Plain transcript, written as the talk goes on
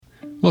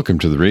Welcome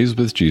to the Raised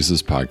with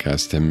Jesus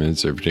podcast, 10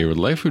 minutes every day where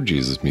the life of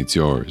Jesus meets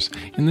yours.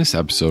 In this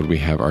episode, we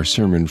have our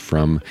sermon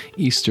from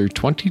Easter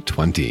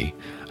 2020.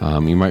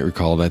 You might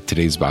recall that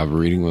today's Bible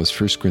reading was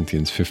 1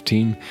 Corinthians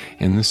 15,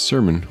 and this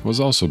sermon was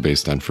also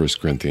based on 1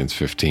 Corinthians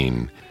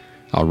 15.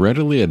 I'll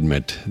readily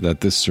admit that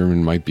this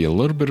sermon might be a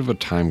little bit of a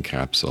time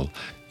capsule.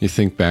 You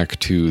think back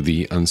to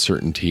the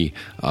uncertainty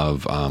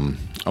of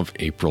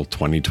April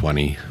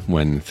 2020,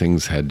 when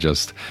things had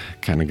just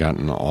kind of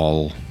gotten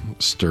all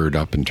stirred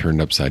up and turned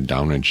upside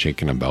down and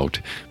shaken about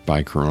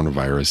by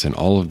coronavirus and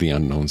all of the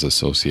unknowns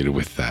associated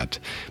with that.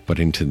 But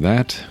into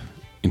that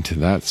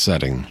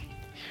setting,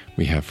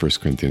 we have 1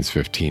 Corinthians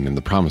 15 and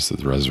the promise of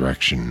the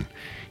resurrection.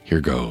 Here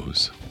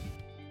goes.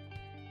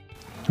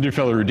 Dear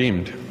fellow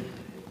redeemed,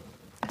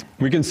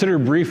 we consider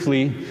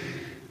briefly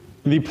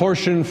the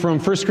portion from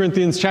 1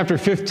 Corinthians chapter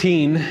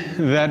 15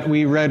 that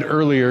we read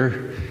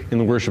earlier in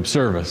the worship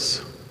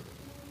service.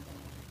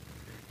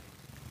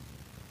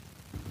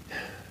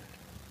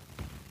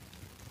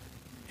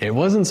 It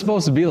wasn't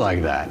supposed to be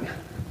like that.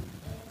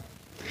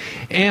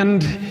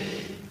 And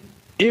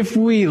if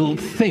we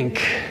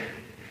think,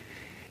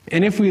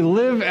 and if we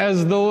live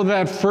as though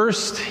that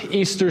first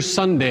Easter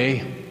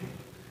Sunday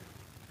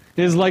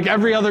is like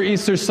every other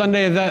Easter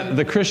Sunday that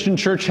the Christian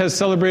church has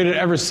celebrated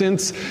ever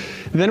since,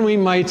 then we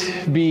might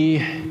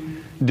be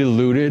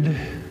deluded.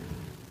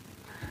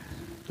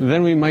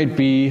 Then we might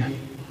be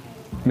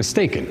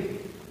mistaken.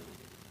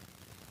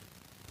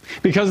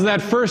 Because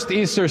that first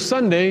Easter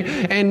Sunday,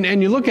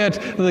 and you look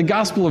at the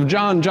Gospel of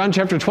John, John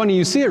chapter 20,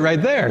 you see it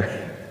right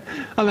there.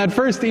 On that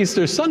first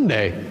Easter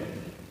Sunday,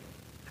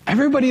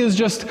 everybody is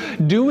just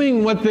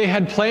doing what they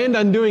had planned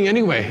on doing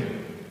anyway.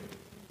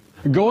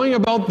 Going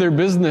about their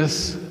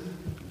business.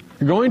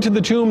 Going to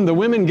the tomb, the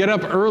women get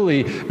up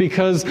early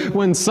because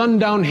when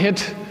sundown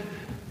hit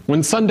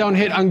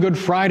on Good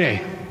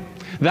Friday,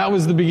 that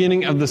was the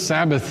beginning of the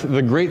Sabbath,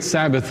 the great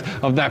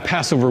Sabbath of that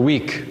Passover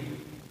week.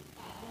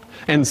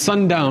 And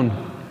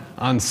sundown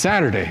on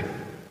Saturday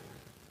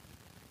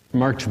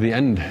marked the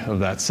end of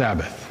that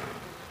Sabbath.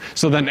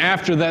 So then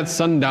after that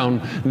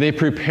sundown, they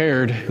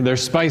prepared their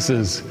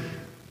spices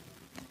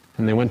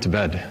and they went to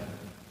bed.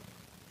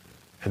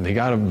 And they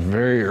got up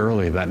very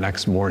early that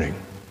next morning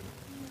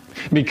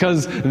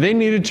because they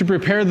needed to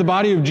prepare the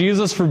body of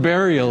Jesus for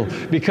burial,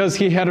 because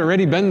he had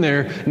already been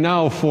there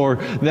now for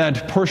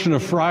that portion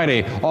of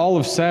Friday, all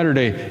of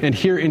Saturday, and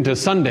here into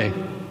Sunday.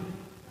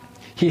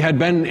 He had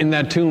been in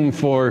that tomb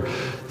for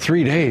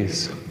 3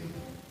 days.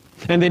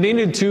 And they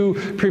needed to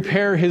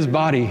prepare his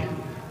body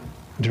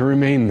to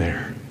remain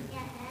there,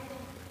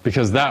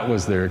 because that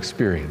was their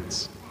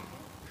experience.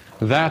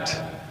 That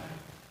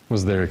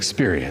was their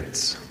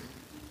experience.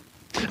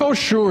 Oh,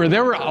 sure,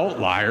 there were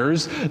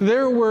outliers.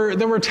 There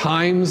were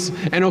times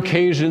and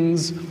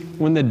occasions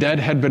when the dead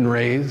had been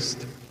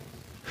raised.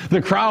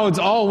 The crowds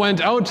all went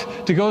out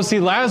to go see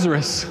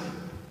Lazarus.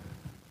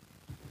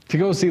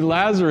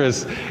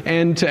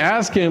 And to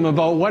ask him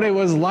about what it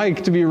was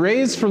like to be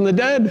raised from the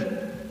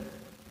dead.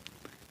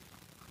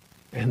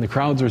 And the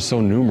crowds were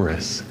so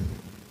numerous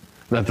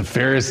that the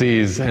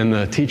Pharisees and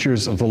the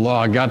teachers of the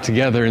law got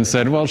together and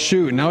said, well,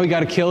 shoot, now we got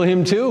to kill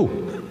him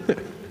too.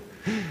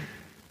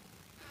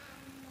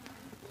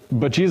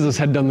 But Jesus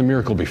had done the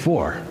miracle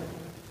before.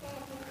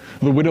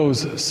 The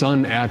widow's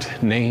son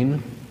at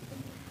Nain,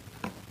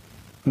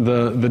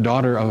 the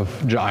daughter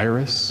of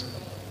Jairus.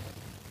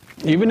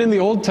 Even in the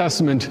Old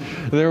Testament,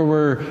 there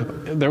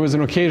was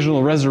an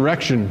occasional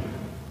resurrection.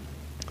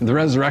 The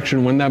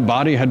resurrection when that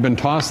body had been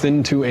tossed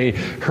into a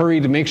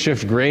hurried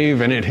makeshift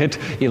grave and it hit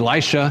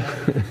Elisha,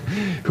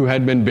 who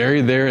had been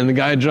buried there, and the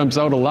guy jumps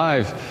out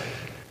alive.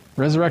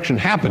 Resurrection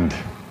happened,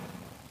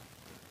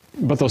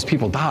 but those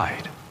people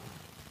died.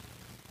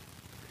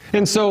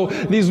 And so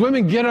these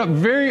women get up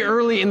very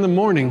early in the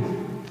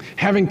morning.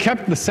 Having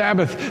kept the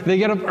Sabbath, they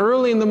get up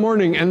early in the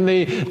morning and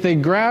they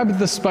grab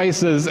the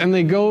spices and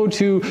they go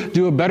to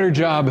do a better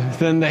job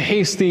than the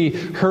hasty,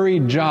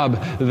 hurried job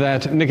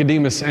that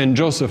Nicodemus and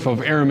Joseph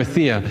of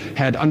Arimathea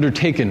had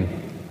undertaken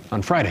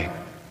on Friday.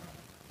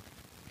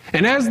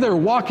 And as they're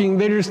walking,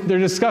 they're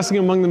discussing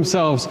among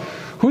themselves,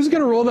 who's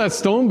going to roll that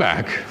stone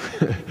back?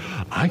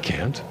 I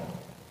can't.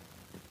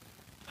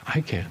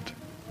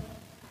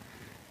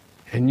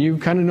 And you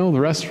kind of know the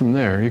rest from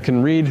there. You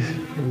can read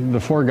the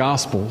 4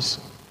 Gospels.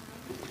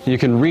 You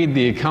can read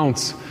the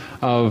accounts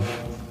of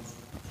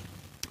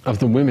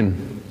the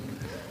women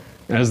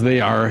as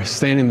they are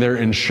standing there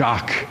in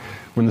shock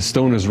when the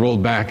stone is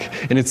rolled back.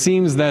 And it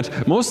seems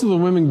that most of the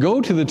women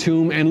go to the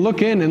tomb and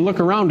look in and look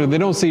around, and they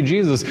don't see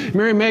Jesus.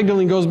 Mary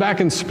Magdalene goes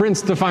back and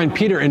sprints to find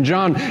Peter and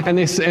John,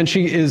 and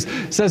she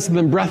says to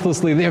them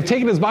breathlessly, they have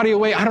taken his body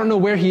away. I don't know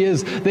where he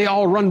is. They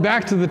all run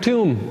back to the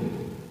tomb.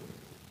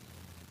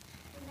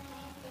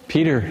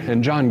 Peter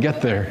and John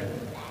get there,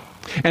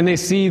 and they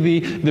see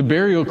the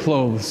burial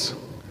clothes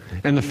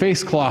and the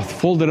face cloth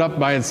folded up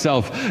by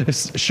itself,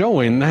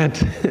 showing that,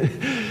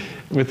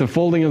 with the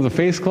folding of the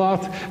face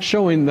cloth,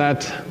 showing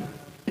that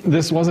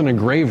this wasn't a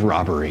grave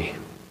robbery,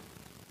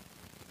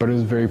 but it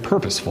was very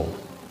purposeful.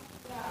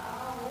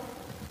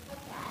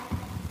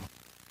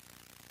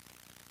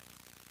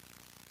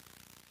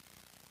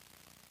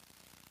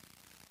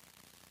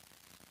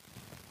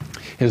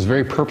 is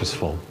very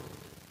purposeful.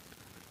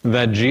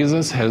 That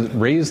Jesus has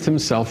raised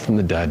himself from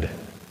the dead,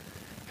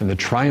 and the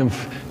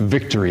triumph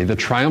victory, the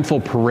triumphal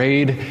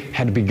parade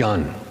had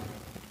begun.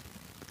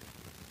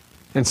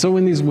 And so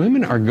when these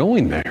women are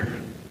going there,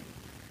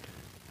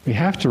 we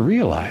have to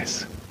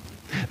realize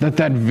that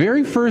that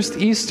very first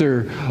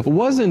Easter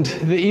wasn't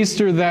the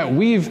Easter that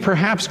we've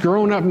perhaps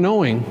grown up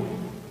knowing,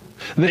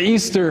 the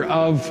Easter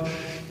of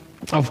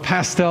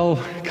pastel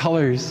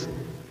colors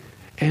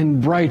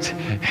and bright,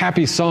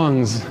 happy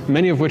songs,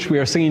 many of which we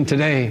are singing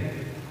today.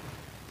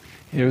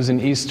 It was an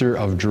Easter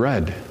of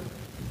dread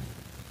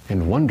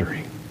and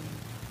wondering,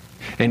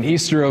 an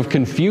Easter of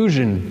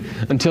confusion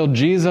until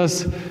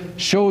Jesus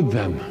showed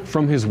them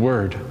from his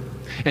word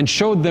and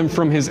showed them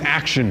from his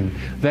action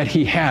that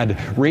he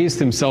had raised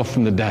himself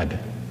from the dead.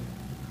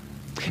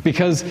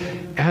 Because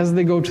as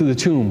they go to the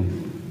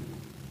tomb,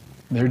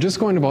 they're just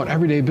going about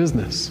everyday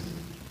business.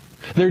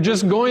 They're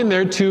just going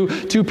there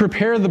to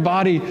prepare the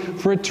body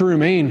for it to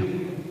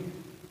remain.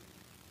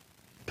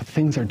 But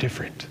things are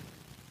different.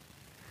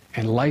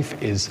 And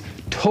life is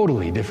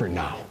totally different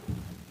now.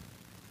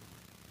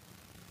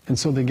 And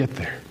so they get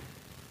there.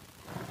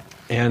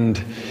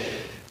 And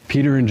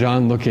Peter and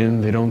John look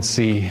in, they don't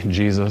see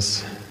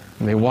Jesus.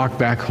 And they walk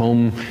back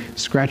home,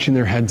 scratching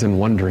their heads and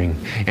wondering.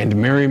 And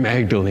Mary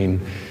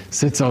Magdalene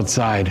sits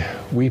outside,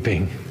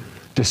 weeping,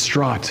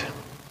 distraught.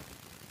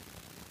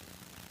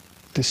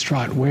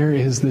 Distraught, where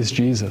is this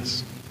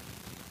Jesus?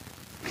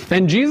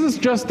 And Jesus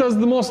just does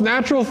the most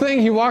natural thing.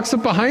 He walks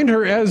up behind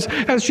her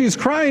as she's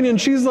crying, and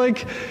she's like,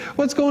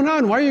 "What's going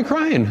on? Why are you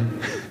crying?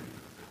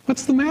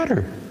 What's the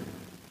matter?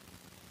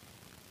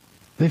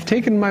 They've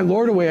taken my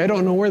Lord away. I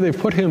don't know where they've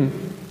put him."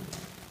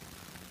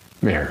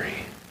 Mary.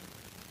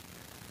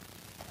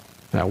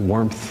 That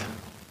warmth,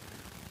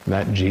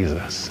 that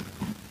Jesus.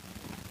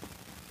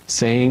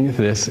 Saying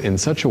this in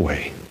such a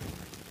way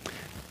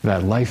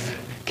that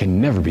life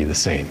can never be the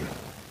same.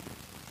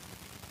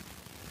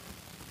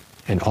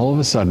 And all of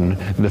a sudden,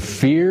 the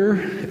fear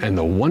and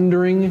the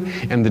wondering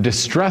and the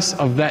distress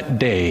of that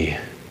day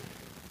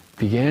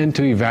began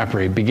to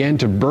evaporate, began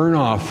to burn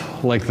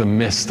off like the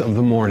mist of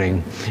the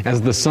morning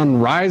as the sun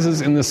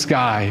rises in the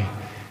sky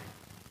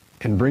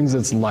and brings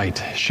its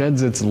light,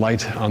 sheds its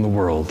light on the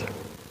world.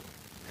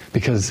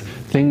 Because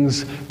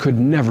things could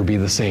never be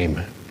the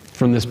same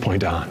from this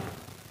point on.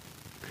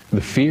 The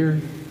fear,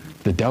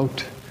 the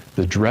doubt,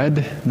 the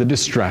dread, the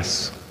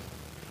distress,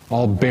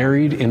 all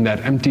buried in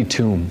that empty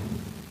tomb.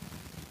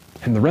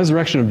 And the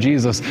resurrection of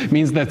Jesus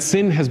means that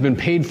sin has been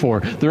paid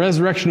for. The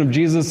resurrection of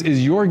Jesus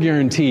is your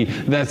guarantee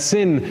that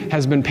sin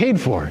has been paid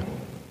for.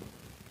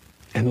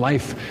 And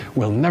life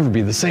will never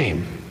be the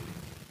same.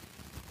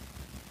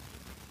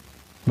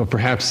 But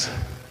perhaps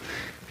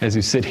as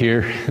you sit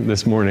here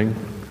this morning,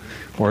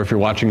 or if you're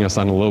watching us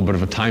on a little bit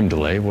of a time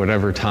delay,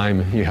 whatever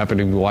time you happen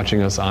to be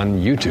watching us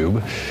on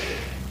YouTube,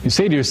 you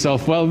say to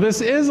yourself, well,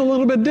 this is a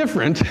little bit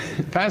different.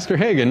 Pastor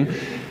Hagen,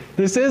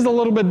 this is a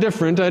little bit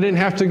different. I didn't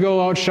have to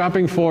go out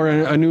shopping for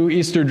a new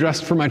Easter dress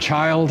for my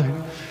child.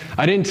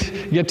 I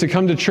didn't get to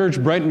come to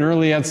church bright and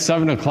early at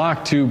 7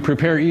 o'clock to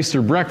prepare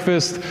Easter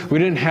breakfast. We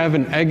didn't have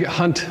an egg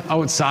hunt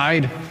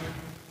outside.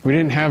 We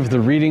didn't have the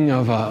reading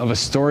of a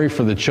story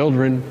for the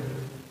children.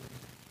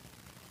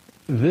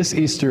 This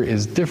Easter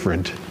is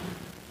different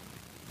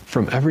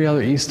from every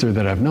other Easter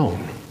that I've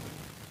known.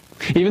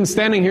 Even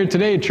standing here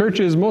today, church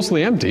is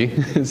mostly empty,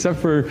 except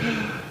for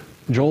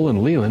Joel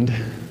and Leland,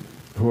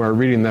 who are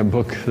reading that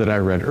book that I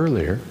read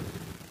earlier.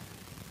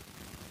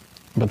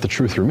 But the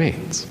truth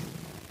remains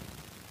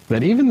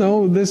that even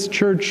though this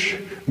church,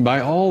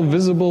 by all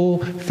visible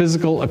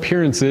physical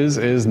appearances,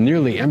 is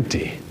nearly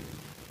empty,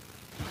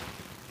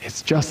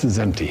 it's just as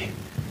empty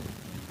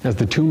as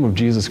the tomb of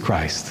Jesus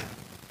Christ,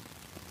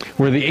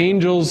 where the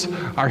angels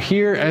are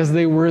here as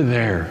they were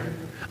there,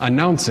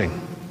 announcing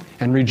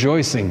and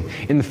rejoicing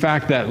in the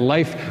fact that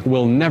life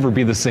will never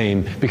be the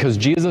same because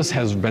Jesus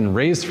has been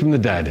raised from the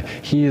dead.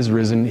 He is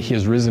risen. He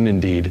is risen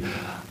indeed.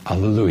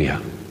 Alleluia.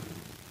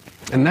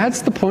 And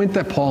that's the point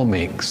that Paul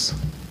makes.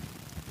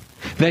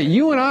 That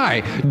you and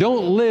I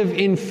don't live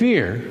in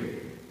fear.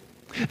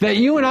 That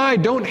you and I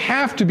don't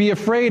have to be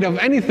afraid of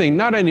anything,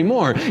 not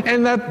anymore.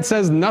 And that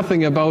says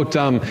nothing about,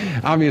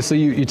 obviously,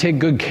 you take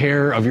good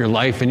care of your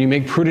life and you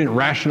make prudent,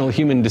 rational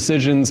human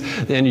decisions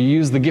and you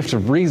use the gift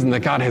of reason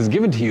that God has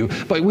given to you.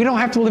 But we don't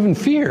have to live in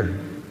fear.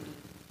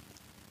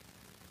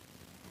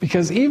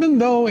 Because even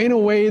though, in a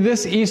way,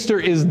 this Easter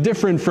is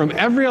different from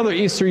every other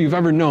Easter you've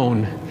ever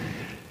known,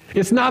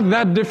 it's not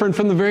that different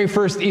from the very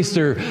first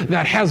Easter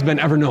that has been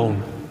ever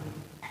known.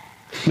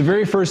 The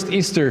very first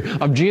Easter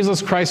of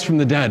Jesus Christ from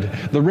the dead,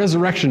 the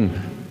resurrection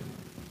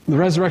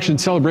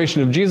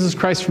celebration of Jesus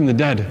Christ from the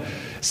dead,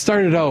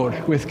 started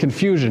out with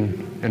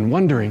confusion and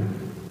wondering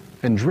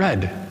and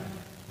dread.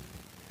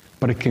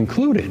 But it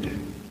concluded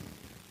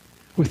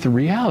with the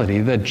reality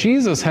that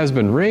Jesus has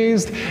been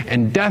raised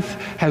and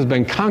death has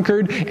been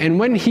conquered. And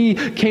when he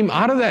came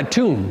out of that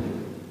tomb,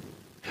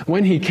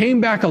 when he came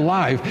back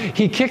alive,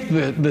 he kicked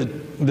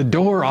the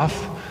door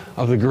off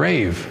of the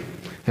grave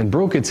and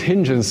broke its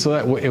hinges so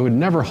that it would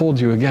never hold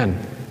you again.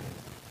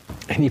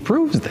 And he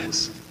proves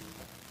this.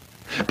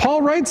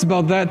 Paul writes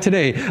about that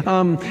today.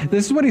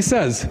 This is what he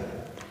says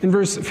in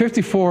verse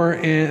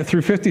 54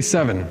 through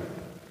 57.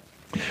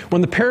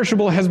 When the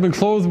perishable has been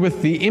clothed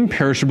with the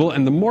imperishable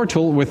and the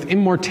mortal with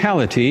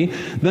immortality,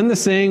 then the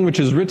saying which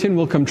is written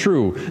will come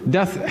true.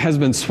 Death has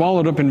been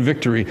swallowed up in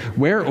victory.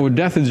 Where, O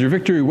death, is your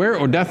victory? Where,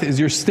 O death, is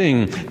your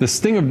sting? The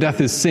sting of death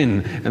is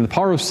sin, and the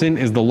power of sin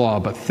is the law.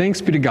 But thanks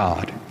be to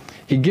God,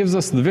 he gives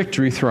us the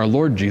victory through our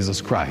Lord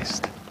Jesus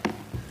Christ.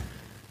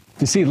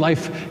 You see,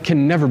 life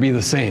can never be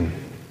the same.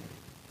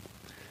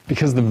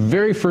 Because the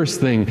very first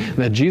thing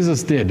that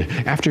Jesus did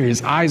after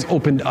his eyes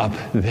opened up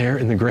there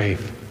in the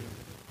grave,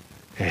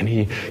 and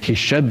he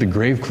shed the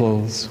grave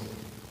clothes.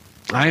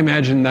 I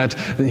imagine that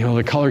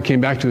the color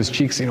came back to his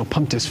cheeks,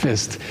 pumped his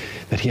fist,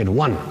 that he had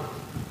won.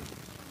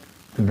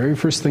 The very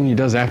first thing he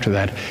does after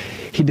that,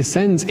 he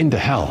descends into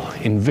hell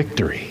in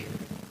victory.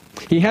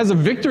 He has a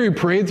victory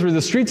parade through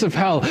the streets of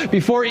hell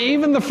before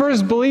even the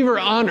first believer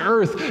on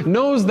earth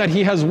knows that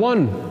he has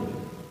won.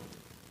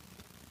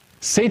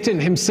 Satan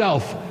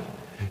himself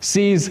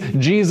sees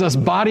Jesus,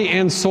 body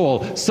and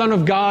soul, Son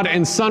of God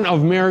and Son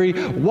of Mary,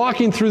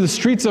 walking through the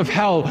streets of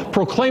hell,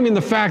 proclaiming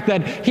the fact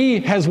that he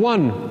has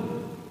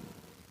won,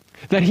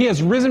 that he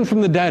has risen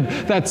from the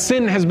dead, that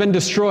sin has been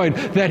destroyed,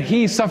 that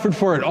he suffered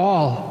for it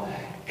all,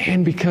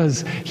 and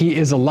because he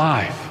is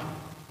alive.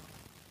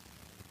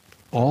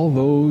 All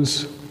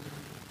those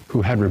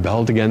who had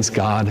rebelled against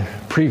God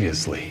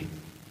previously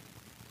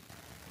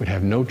would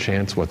have no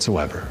chance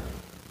whatsoever.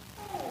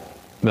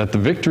 That the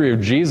victory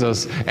of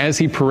Jesus as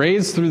he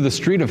parades through the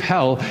street of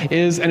hell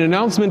is an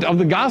announcement of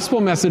the gospel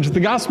message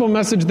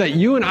that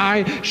you and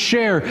I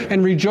share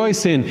and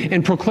rejoice in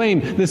and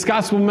proclaim, this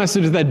gospel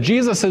message that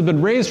Jesus has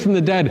been raised from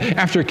the dead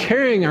after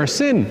carrying our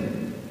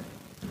sin.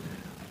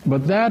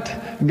 But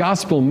that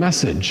gospel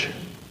message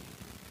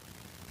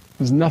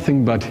is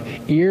nothing but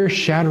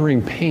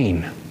ear-shattering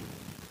pain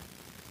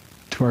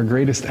to our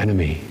greatest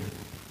enemy.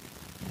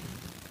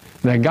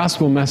 That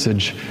gospel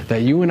message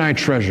that you and I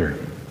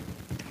treasure,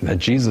 that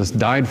Jesus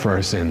died for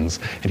our sins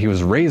and he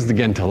was raised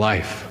again to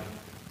life.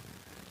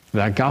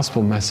 That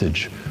gospel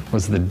message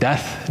was the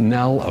death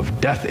knell of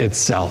death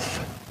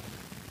itself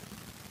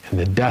and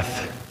the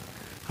death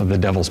of the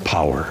devil's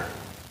power,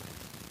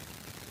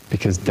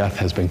 because death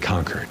has been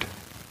conquered.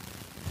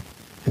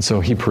 And so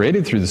he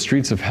paraded through the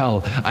streets of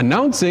hell,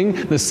 announcing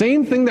the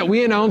same thing that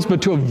we announce,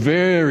 but to a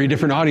very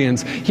different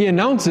audience. He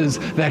announces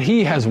that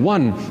he has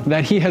won,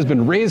 that he has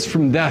been raised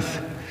from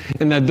death,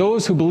 and that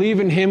those who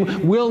believe in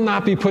him will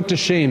not be put to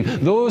shame.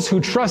 Those who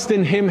trust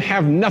in him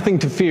have nothing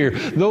to fear.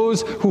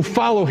 Those who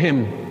follow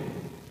him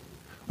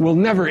will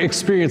never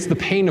experience the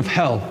pain of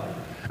hell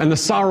and the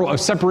sorrow of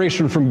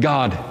separation from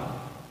God,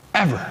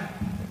 ever.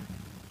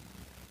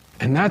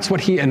 And that's what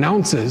he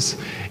announces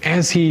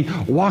as he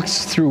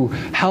walks through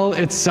hell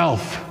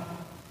itself.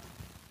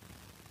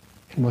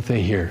 And what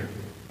they hear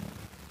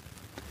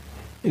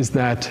is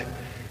that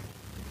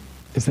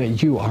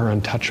you are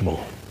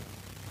untouchable.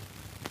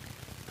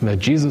 And that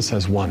Jesus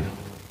has won.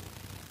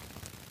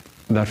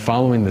 That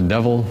following the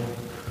devil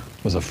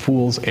was a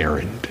fool's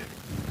errand.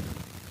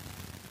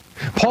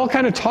 Paul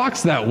kind of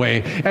talks that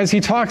way as he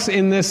talks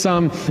in this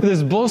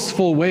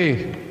boastful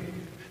way,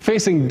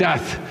 facing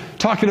death,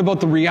 talking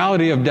about the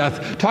reality of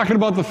death, talking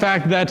about the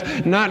fact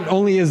that not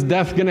only is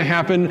death going to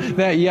happen,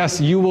 that yes,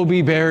 you will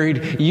be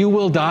buried, you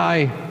will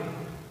die.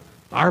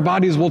 Our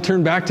bodies will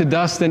turn back to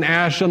dust and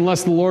ash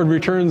unless the Lord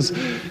returns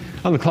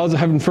on the clouds of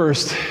heaven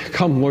first.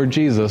 Come, Lord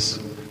Jesus.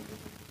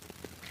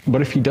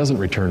 But if he doesn't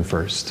return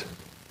first,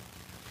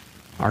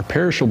 our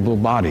perishable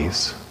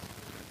bodies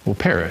will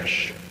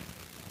perish.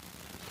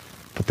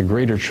 But the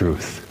greater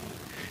truth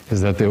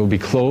is that they will be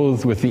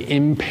clothed with the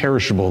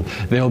imperishable.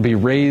 They will be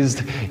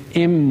raised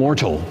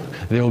immortal.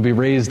 They will be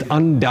raised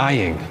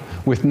undying,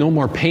 with no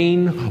more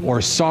pain or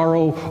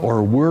sorrow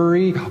or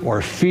worry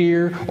or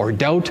fear or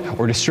doubt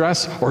or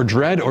distress or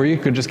dread, or you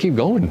could just keep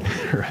going,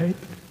 right?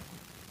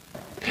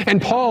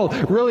 And Paul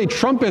really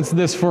trumpets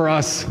this for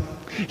us.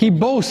 He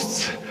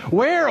boasts,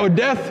 "Where, O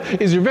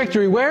death, is your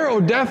victory? Where, O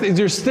death, is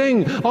your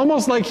sting?"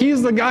 Almost like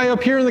he's the guy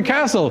up here in the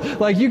castle.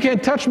 Like, you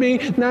can't touch me.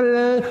 Nah,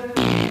 nah,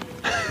 nah.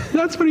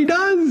 That's what he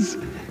does.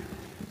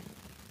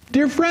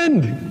 Dear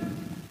friend,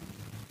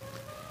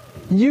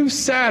 you've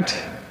sat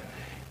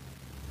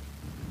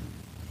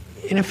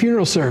in a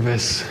funeral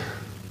service.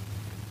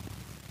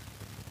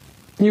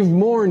 You've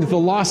mourned the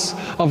loss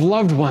of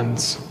loved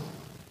ones.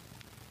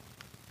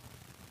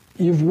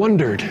 You've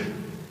wondered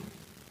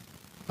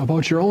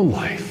about your own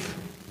life.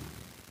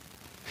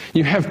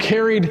 You have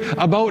carried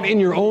about in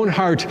your own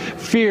heart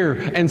fear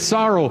and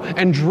sorrow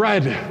and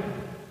dread.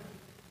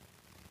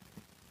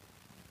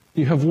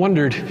 You have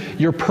wondered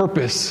your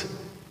purpose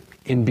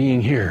in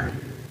being here.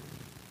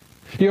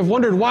 You have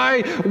wondered,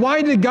 why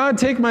did God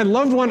take my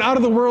loved one out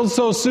of the world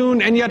so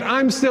soon, and yet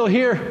I'm still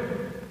here?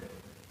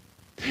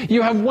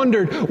 You have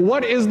wondered,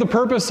 what is the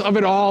purpose of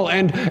it all,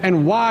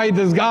 and why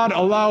does God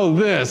allow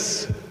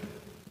this?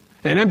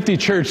 An empty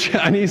church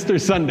on Easter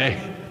Sunday.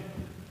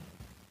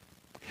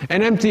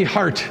 An empty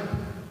heart.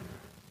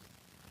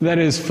 that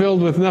is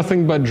filled with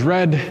nothing but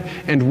dread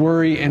and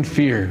worry and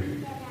fear.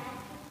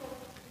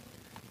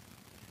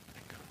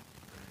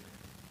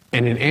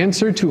 And in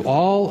answer to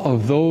all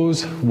of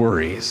those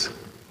worries,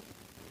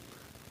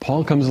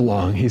 Paul comes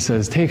along. He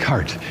says, take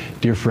heart,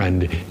 dear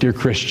friend, dear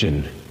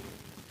Christian.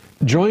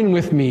 Join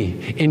with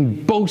me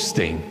in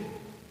boasting.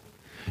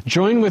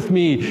 Join with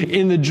me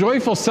in the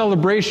joyful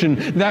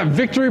celebration, that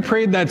victory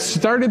parade that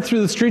started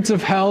through the streets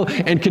of hell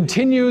and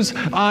continues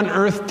on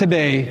earth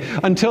today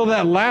until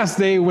that last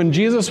day when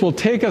Jesus will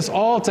take us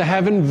all to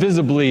heaven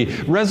visibly,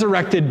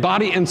 resurrected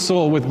body and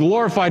soul with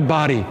glorified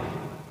body.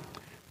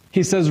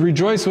 He says,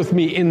 rejoice with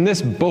me in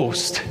this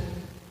boast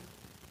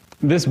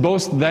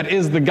that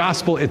is the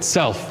gospel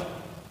itself,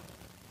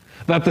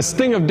 that the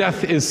sting of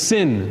death is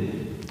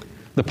sin.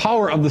 The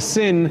power of the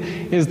sin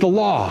is the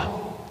law.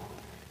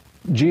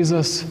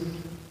 Jesus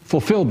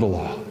fulfilled the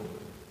law.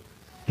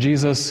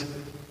 Jesus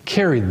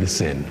carried the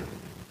sin.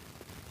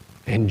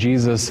 And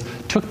Jesus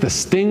took the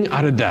sting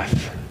out of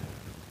death.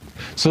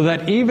 So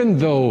that even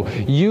though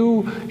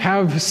you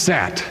have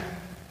sat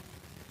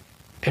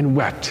and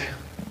wept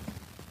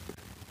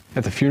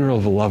at the funeral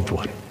of a loved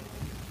one,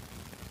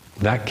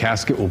 that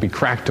casket will be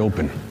cracked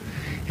open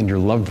and your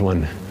loved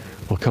one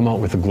will come out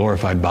with a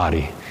glorified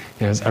body.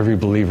 As every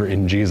believer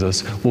in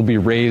Jesus will be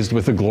raised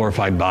with a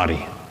glorified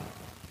body.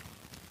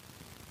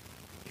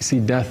 You see,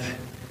 death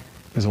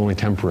is only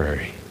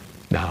temporary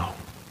now.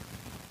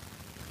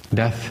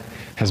 Death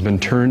has been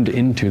turned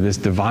into this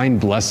divine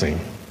blessing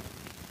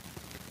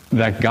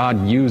that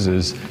God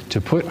uses to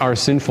put our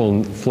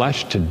sinful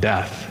flesh to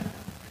death.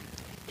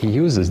 He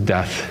uses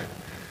death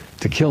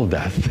to kill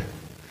death,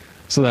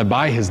 so that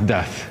by his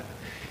death,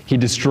 he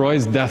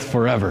destroys death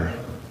forever,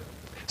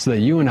 so that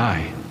you and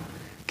I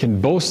can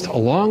boast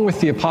along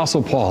with the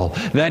Apostle Paul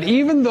that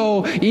even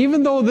though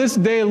this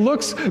day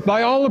looks,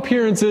 by all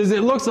appearances,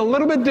 it looks a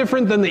little bit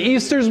different than the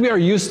Easters we are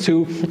used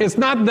to, it's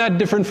not that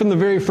different from the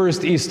very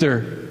first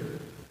Easter.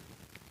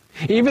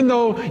 Even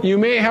though you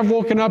may have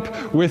woken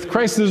up with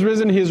Christ is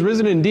risen, he is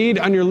risen indeed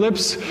on your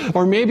lips,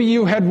 or maybe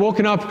you had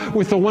woken up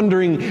with the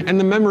wondering and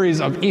the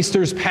memories of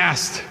Easters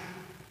past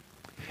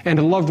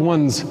and loved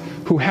ones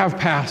who have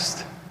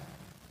passed.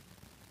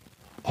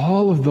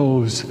 All of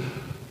those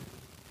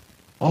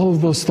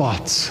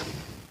thoughts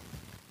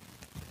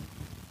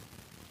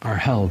are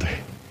held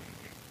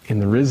in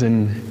the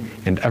risen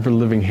and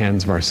ever-living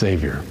hands of our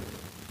Savior.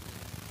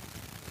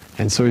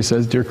 And so he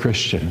says, dear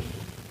Christian,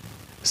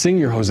 sing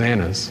your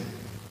hosannas,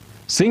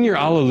 sing your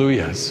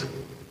alleluias,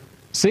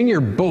 sing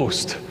your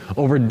boast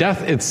over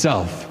death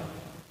itself,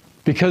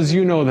 because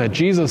you know that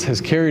Jesus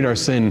has carried our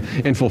sin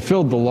and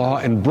fulfilled the law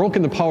and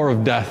broken the power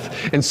of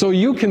death. And so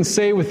you can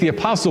say with the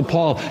Apostle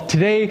Paul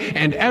today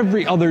and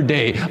every other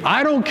day,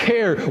 I don't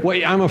care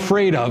what I'm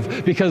afraid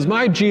of because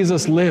my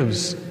Jesus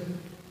lives.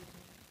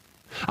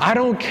 I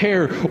don't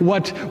care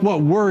what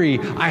worry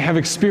I have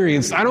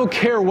experienced. I don't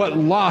care what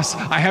loss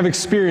I have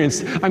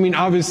experienced. I mean,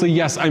 obviously,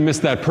 yes, I miss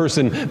that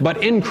person.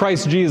 But in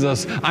Christ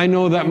Jesus, I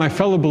know that my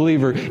fellow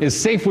believer is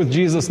safe with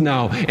Jesus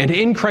now. And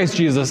in Christ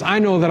Jesus, I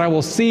know that I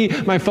will see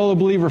my fellow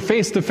believer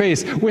face to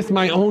face with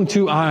my own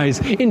two eyes,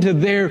 into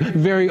their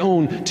very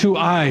own two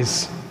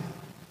eyes.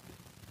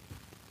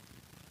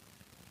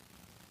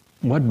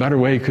 What better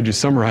way could you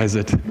summarize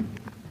it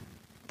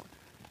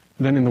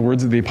than in the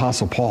words of the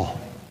Apostle Paul?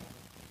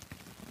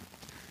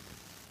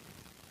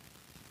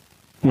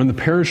 When the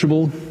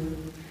perishable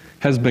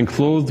has been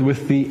clothed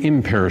with the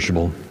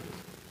imperishable,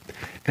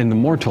 and the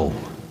mortal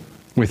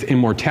with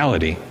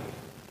immortality,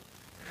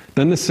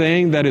 then the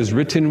saying that is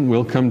written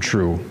will come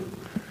true.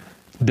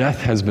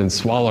 Death has been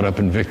swallowed up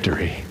in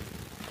victory.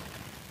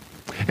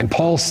 And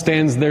Paul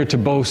stands there to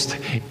boast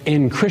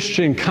in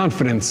Christian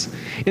confidence,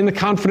 in the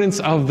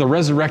confidence of the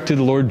resurrected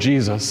Lord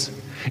Jesus,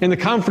 in the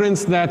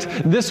confidence that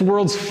this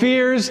world's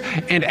fears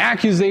and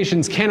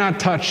accusations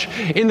cannot touch,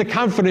 in the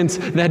confidence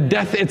that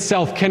death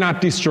itself cannot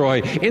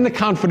destroy, in the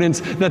confidence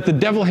that the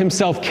devil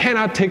himself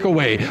cannot take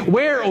away.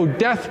 Where, O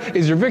death,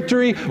 is your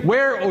victory?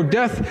 Where, O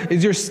death,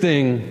 is your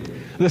sting?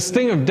 The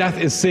sting of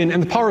death is sin,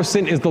 and the power of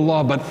sin is the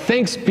law, but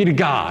thanks be to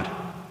God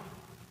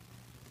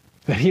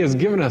that he has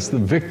given us the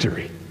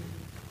victory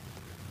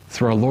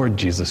through our Lord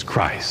Jesus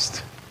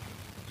Christ.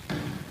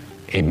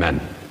 Amen.